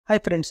Hi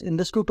friends, in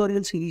this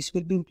tutorial series,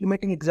 we'll be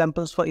implementing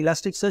examples for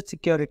Elasticsearch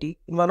security.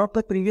 In one of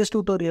the previous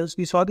tutorials,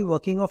 we saw the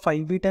working of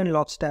Filebeat and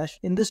Logstash.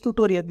 In this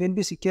tutorial, we'll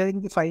be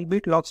securing the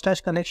Filebeat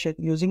Logstash connection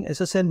using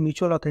SSL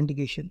mutual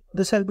authentication.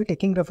 This I'll be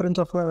taking reference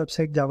of my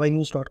website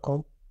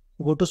javanews.com.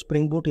 Go to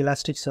Spring Boot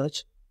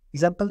Elasticsearch.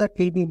 Example that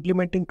we'll be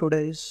implementing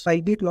today is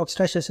Filebeat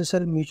Logstash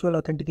SSL mutual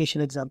authentication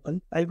example.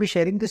 I'll be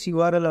sharing this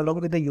URL along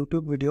with the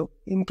YouTube video.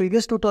 In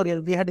previous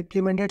tutorial, we had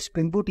implemented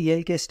Spring Boot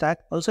ELK stack.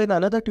 Also in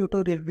another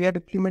tutorial, we had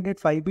implemented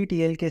Filebeat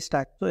ELK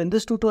stack. So in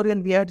this tutorial,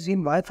 we had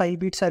seen why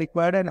Filebeats are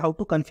required and how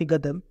to configure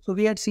them. So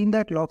we had seen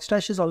that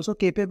Logstash is also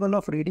capable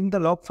of reading the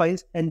log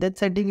files and then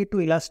sending it to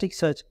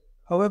Elasticsearch.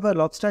 However,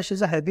 Logstash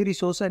is a heavy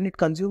resource and it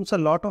consumes a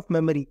lot of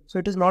memory. So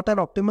it is not an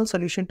optimal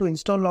solution to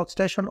install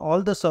Logstash on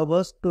all the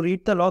servers to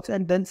read the logs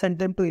and then send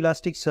them to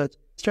Elasticsearch.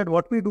 Instead,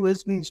 what we do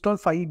is we install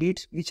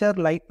Filebeats, which are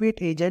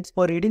lightweight agents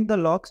for reading the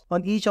logs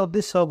on each of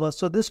these servers.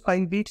 So this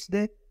Filebeats,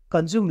 they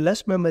consume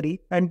less memory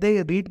and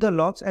they read the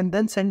logs and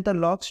then send the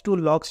logs to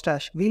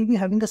Logstash. We'll be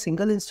having a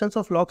single instance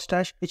of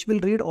Logstash which will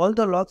read all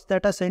the logs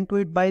that are sent to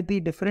it by the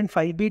different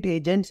Filebeat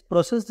agents,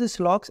 process these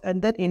logs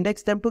and then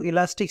index them to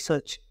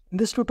Elasticsearch. In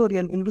this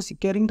tutorial, we'll be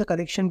securing the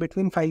connection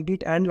between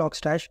Filebeat and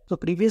Logstash. So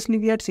previously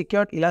we had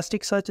secured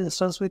Elasticsearch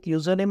instance with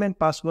username and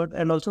password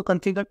and also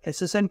configured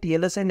SSN,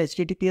 TLS and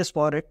HTTPS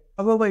for it.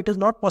 However, it is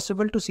not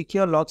possible to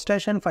secure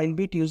Logstash and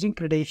Filebeat using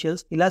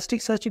credentials.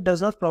 Elasticsearch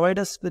does not provide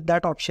us with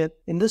that option.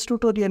 In this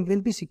tutorial,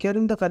 we'll be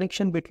securing the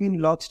connection between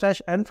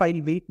Logstash and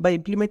Filebeat by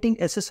implementing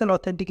SSL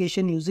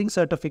authentication using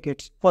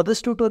certificates. For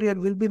this tutorial,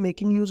 we'll be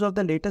making use of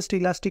the latest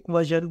Elastic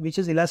version, which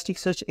is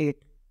Elasticsearch 8.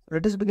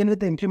 Let us begin with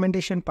the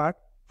implementation part.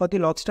 For the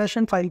Logstash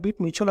and Filebeat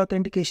mutual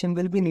authentication,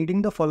 we'll be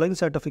needing the following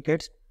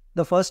certificates.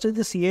 The first is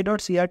the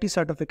ca.crt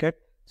certificate.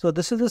 So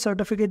this is the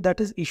certificate that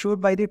is issued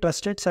by the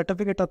Trusted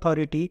Certificate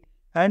Authority,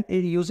 and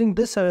using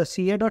this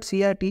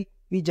ca.crt,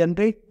 we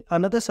generate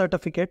another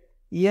certificate,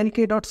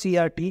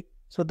 elk.crt.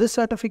 So this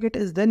certificate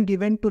is then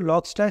given to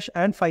Logstash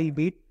and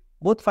Filebeat.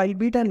 Both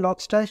Filebeat and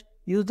Logstash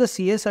use the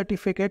CA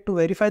certificate to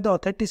verify the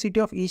authenticity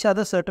of each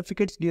other's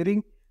certificates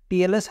during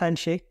TLS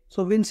handshake.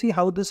 So we'll see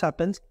how this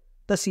happens.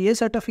 The CA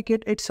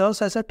certificate, it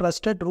serves as a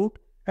trusted root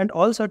and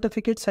all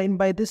certificates signed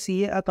by this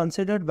CA are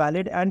considered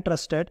valid and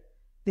trusted.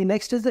 The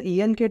next is the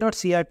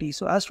elk.crt.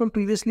 So as from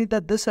previously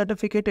that this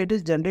certificate, it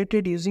is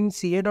generated using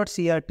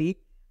ca.crt.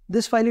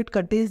 This file, it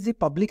contains the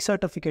public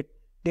certificate.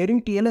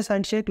 During TLS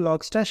handshake,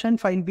 Logstash and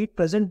Filebeat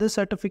present this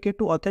certificate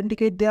to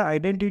authenticate their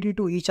identity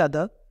to each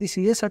other. The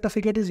CA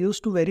certificate is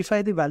used to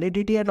verify the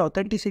validity and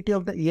authenticity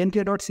of the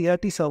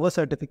elk.crt server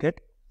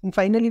certificate. And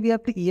finally, we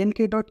have the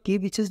elk.key,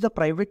 which is the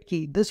private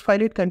key. This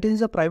file, it contains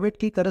the private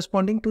key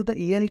corresponding to the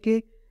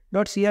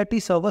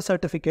elk.crt server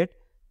certificate.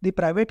 The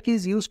private key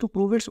is used to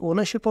prove its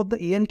ownership of the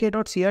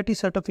elk.crt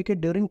certificate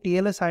during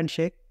TLS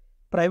handshake.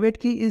 Private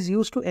key is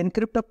used to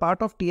encrypt a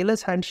part of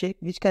TLS handshake,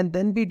 which can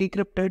then be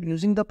decrypted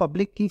using the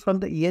public key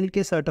from the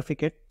ELK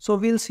certificate. So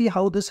we'll see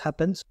how this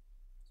happens.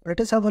 Let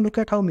us have a look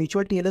at how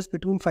mutual TLS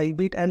between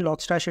Filebeat and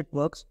Logstash it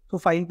works. So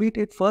Filebeat,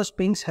 it first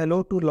pings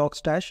hello to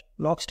Logstash.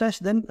 Logstash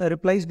then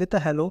replies with a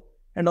hello,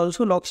 and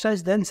also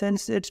Logstash then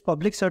sends its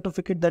public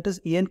certificate, that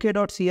is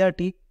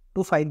elk.crt,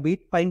 to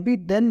Filebeat.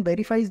 Filebeat then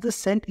verifies the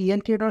sent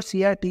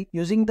elk.crt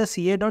using the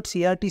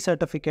ca.crt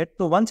certificate.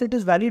 So once it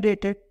is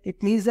validated,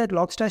 it means that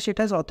Logstash, it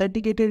has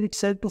authenticated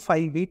itself to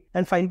Filebeat,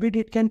 and Filebeat,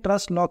 it can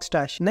trust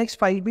Logstash. Next,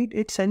 Filebeat,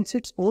 it sends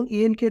its own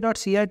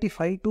elk.crt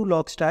file to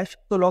Logstash.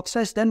 So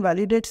Logstash then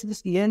validates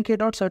this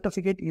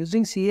elk.certificate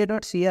using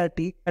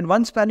ca.crt, and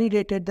once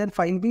validated, then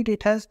Filebeat,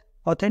 it has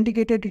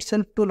authenticated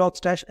itself to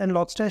Logstash, and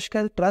Logstash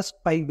can trust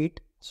Filebeat.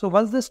 So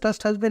once this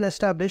trust has been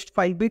established,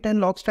 Filebeat and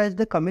Logstash,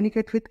 they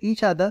communicate with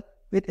each other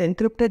with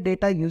encrypted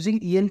data using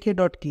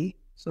elk.key.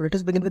 So let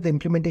us begin with the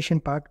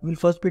implementation part. We'll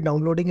first be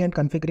downloading and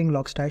configuring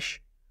Logstash.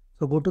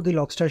 So go to the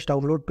Logstash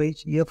download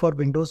page. Here for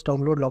Windows,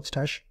 download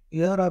Logstash.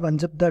 Here I've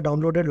unzipped the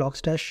downloaded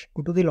Logstash.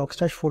 Go to the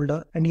Logstash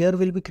folder, and here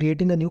we'll be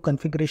creating a new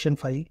configuration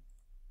file.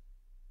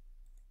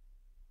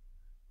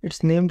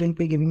 Its name, we'll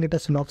be giving it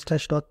as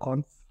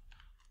logstash.conf.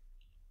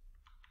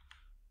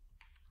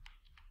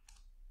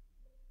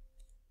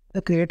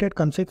 The created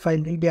config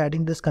file will be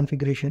adding this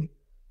configuration.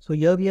 So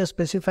here we are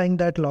specifying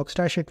that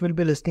Logstash, it will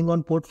be listening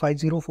on port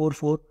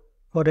 5044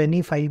 for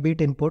any Filebeat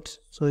inputs.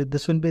 So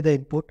this will be the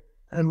input.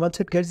 And once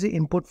it gets the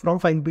input from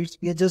Filebeats,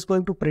 we are just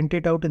going to print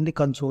it out in the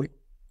console.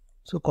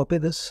 So copy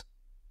this.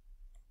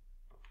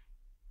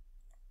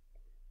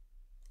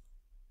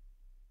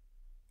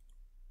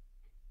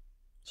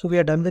 So we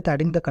are done with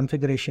adding the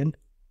configuration.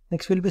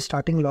 Next we'll be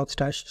starting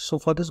Logstash. So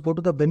for this, go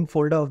to the bin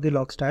folder of the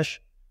Logstash.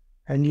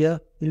 And here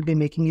we'll be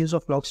making use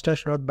of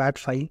logstash.bat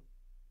file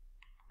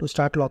to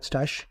start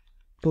Logstash.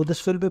 So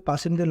this will be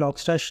passing the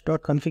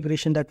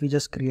logstash.configuration that we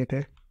just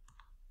created.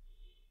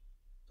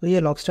 So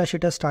here Logstash,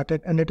 it has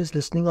started and it is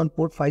listening on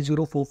port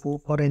 5044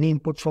 for any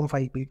inputs from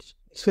Filebeats.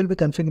 This will be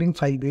configuring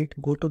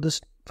Filebeat. Go to this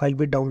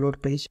Filebeat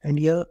download page, and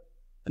here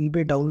we'll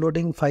be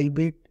downloading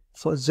Filebeat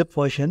for zip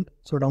version.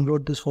 So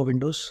download this for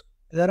Windows.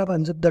 Here I've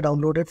unzipped the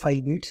downloaded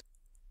Filebeats.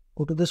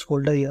 Go to this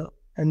folder here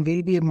and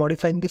we'll be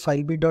modifying the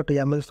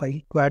filebeat.yaml file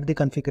to add the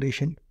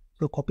configuration.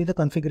 So copy the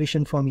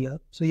configuration from here.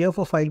 So here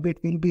for Filebeat,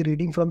 we'll be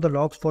reading from the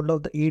logs folder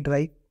of the A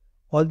drive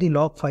all the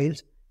log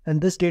files, and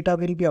this data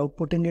will be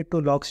outputting it to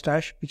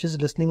Logstash, which is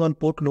listening on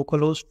port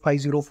localhost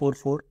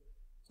 5044.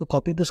 So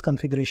copy this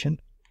configuration.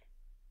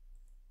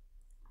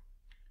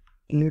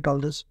 Delete all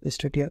this,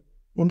 paste it here.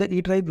 In the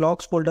E drive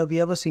logs folder, we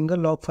have a single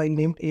log file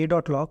named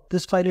a.log.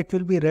 This file, it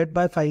will be read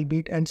by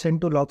Filebeat and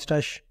sent to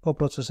Logstash for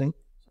processing.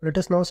 Let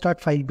us now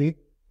start Filebeat.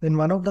 In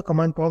one of the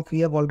command prompts,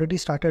 we have already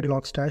started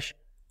Logstash.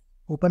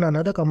 Open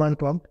another command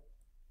prompt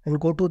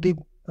and go to the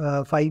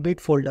Filebeat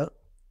folder.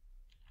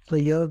 So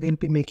here we'll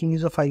be making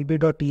use of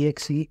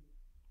filebeat.exe.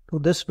 To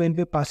this we'll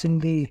be passing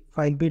the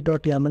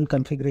filebeat.yaml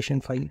configuration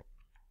file.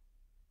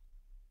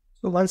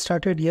 So once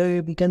started,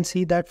 here we can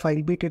see that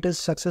Filebeat, it is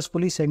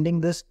successfully sending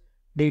this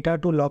data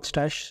to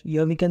Logstash.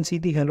 Here we can see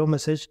the hello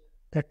message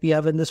that we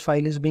have in this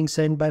file is being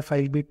sent by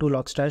Filebeat to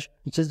Logstash,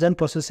 which is then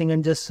processing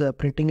and just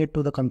printing it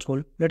to the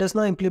console. Let us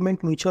now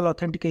implement mutual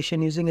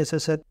authentication using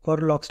SSL for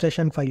Logstash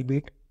and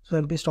Filebeat. So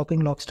I'll be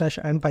stopping Logstash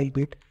and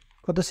Filebeat.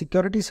 For the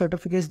security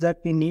certificates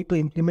that we need to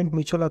implement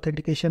mutual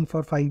authentication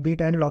for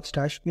Filebeat and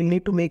Logstash, we'll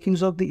need to make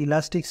use of the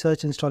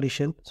Elasticsearch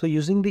installation. So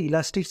using the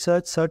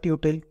Elasticsearch cert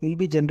util, we'll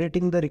be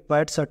generating the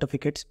required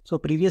certificates. So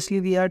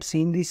previously we had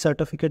seen these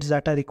certificates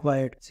that are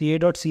required: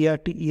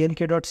 ca.crt,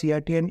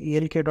 elk.crt and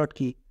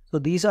elk.key. So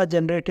these are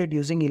generated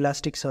using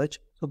Elasticsearch.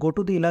 So go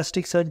to the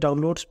Elasticsearch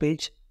downloads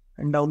page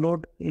and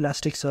download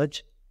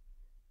Elasticsearch.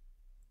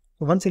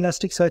 Once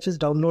Elasticsearch is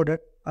downloaded,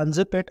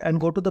 unzip it and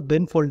go to the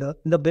bin folder.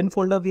 In the bin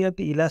folder, we have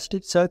the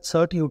Elasticsearch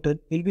cert util.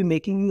 We'll be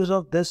making use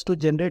of this to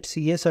generate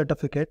CA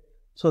certificate.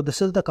 So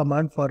this is the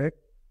command for it.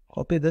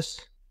 Copy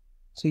this.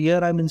 So here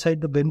I'm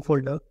inside the bin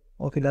folder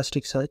of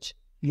Elasticsearch.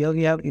 Here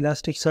we have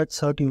Elasticsearch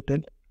cert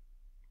util.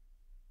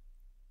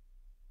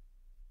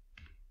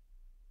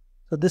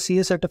 So this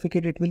CA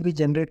certificate, it will be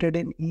generated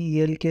in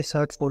EELK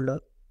cert folder.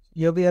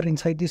 Here we are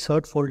inside the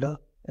cert folder,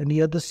 and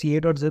here the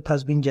ca.zip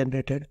has been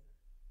generated.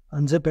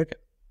 Unzip it.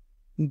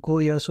 We go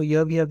here. So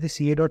here we have the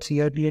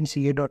ca.crt and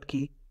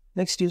ca.key.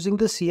 Next, using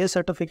the CA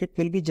certificate,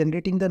 we'll be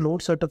generating the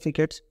node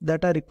certificates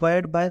that are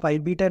required by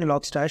Filebeat and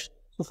Logstash.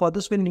 So for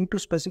this, we'll need to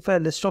specify a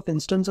list of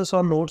instances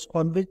or nodes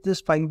on which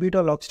this Filebeat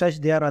or Logstash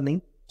they are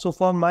running. So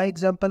for my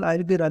example,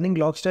 I'll be running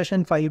Logstash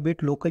and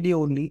Filebeat locally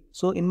only.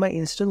 So in my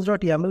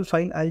instance.yaml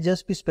file, I'll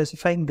just be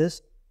specifying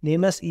this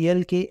name as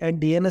ELK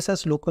and DNS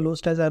as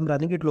localhost, as I'm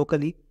running it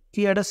locally. If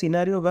we had a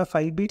scenario where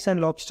Filebeats and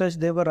Logstash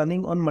they were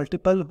running on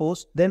multiple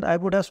hosts, then I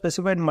would have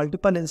specified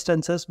multiple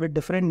instances with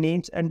different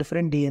names and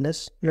different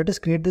DNS. Let us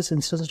create this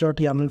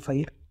instance.yaml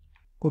file.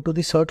 Go to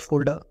the cert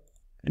folder,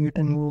 create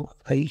a new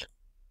file.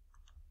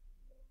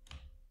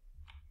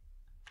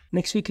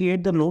 Next, we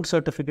create the node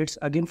certificates.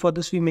 Again, for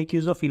this, we make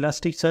use of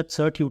Elasticsearch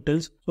cert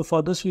utils. So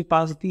for this, we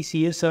pass the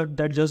CA cert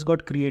that just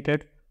got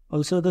created.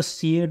 Also the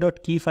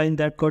ca.key file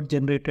that got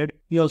generated.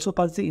 We also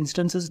pass the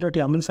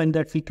instances.yaml file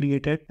that we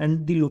created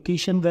and the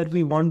location where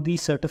we want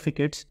these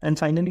certificates. And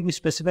finally, we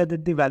specify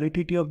that the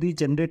validity of the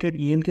generated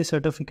ELK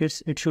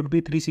certificates, it should be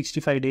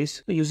 365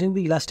 days. So using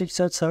the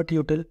Elasticsearch cert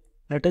util,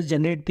 let us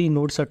generate the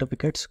node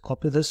certificates.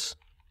 Copy this,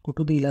 go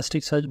to the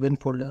Elasticsearch bin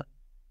folder.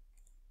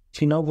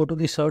 So now go to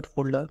the cert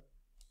folder.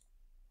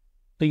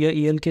 So here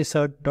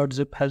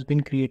elk.cert.zip has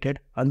been created.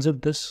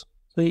 Unzip this.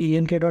 So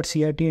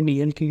elk.crt and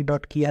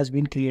elk.key has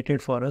been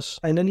created for us.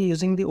 Finally,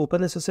 using the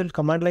OpenSSL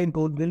command line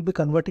tool, we'll be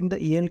converting the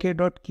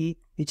elk.key,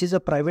 which is a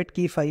private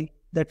key file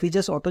that we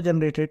just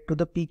auto-generated, to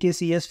the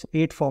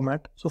pkcs8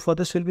 format. So for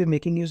this, we'll be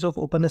making use of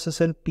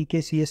OpenSSL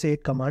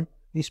pkcs8 command.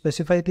 We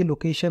specify the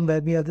location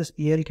where we have this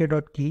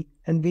elk.key,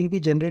 and we'll be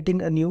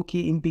generating a new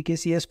key in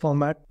pkcs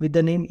format with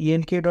the name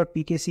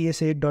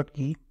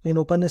elk.pkcs8.key. In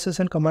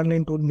OpenSSL command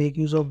line tool, make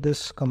use of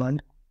this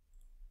command.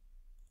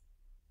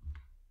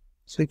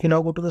 So if you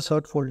now go to the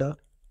cert folder,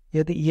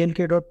 here the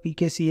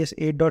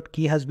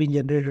elk.pkcs8.key has been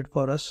generated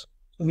for us.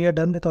 So we are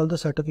done with all the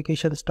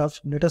certification stuff.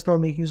 Let us now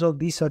make use of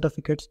these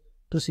certificates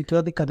to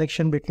secure the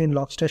connection between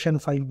Logstash and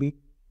Filebeat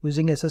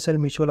using SSL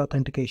mutual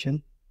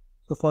authentication.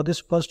 So for this,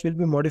 first we'll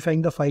be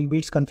modifying the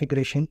Filebeat's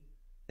configuration.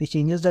 The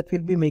changes that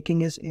we'll be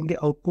making is in the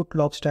output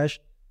Logstash,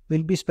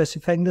 we'll be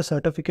specifying the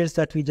certificates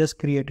that we just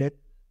created.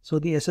 So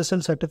the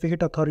SSL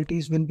certificate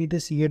authorities will be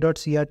the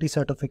ca.crt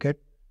certificate.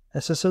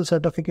 SSL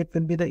certificate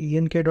will be the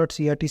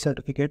elk.crt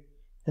certificate,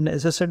 and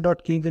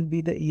SSL.key will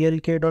be the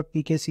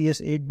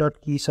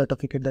elk.pkcs8.key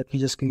certificate that we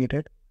just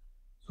created.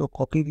 So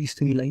copy these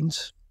three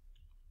lines,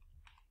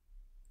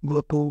 go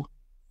to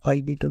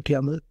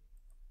filebeat.yaml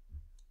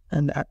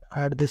and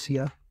add this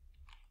here.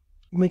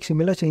 Make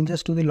similar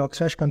changes to the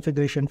Logstash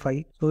configuration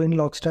file. So in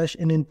Logstash,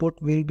 in input,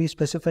 we'll be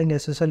specifying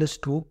SSL is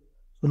true.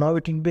 So now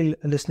it will be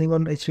listening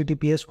on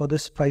HTTPS for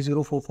this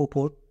 5044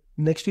 port.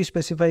 Next, we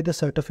specify the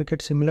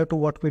certificate similar to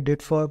what we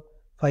did for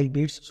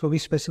Filebeats. So we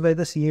specify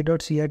the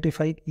ca.crt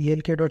file,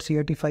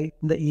 elk.crt file,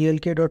 the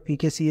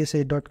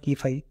elk.pkcs8.key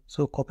file.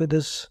 So copy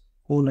this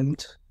 4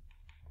 lines.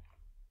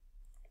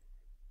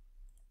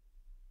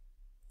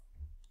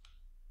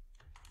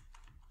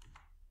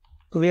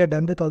 So we are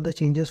done with all the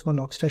changes for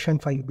Logstash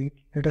and Filebeat.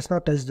 Let us now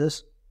test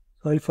this.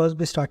 So I'll first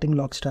be starting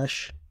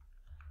Logstash.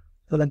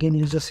 So I'll again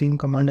use the same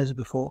command as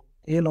before.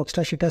 Here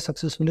Logstash, it has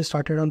successfully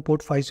started on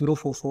port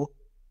 5044.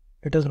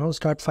 Let us now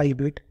start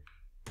Filebeat.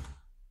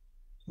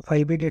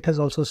 Filebeat, it has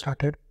also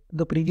started.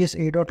 The previous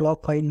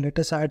a.log file, let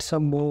us add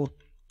some more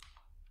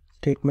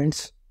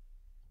statements.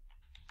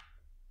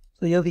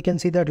 So here we can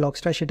see that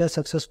Logstash, it has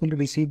successfully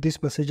received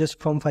these messages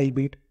from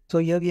Filebeat. So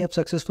here we have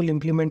successfully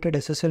implemented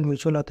SSL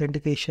mutual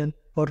authentication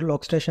for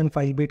Logstash and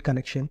Filebeat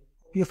connection.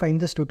 Hope you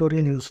find this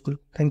tutorial useful.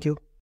 Thank you.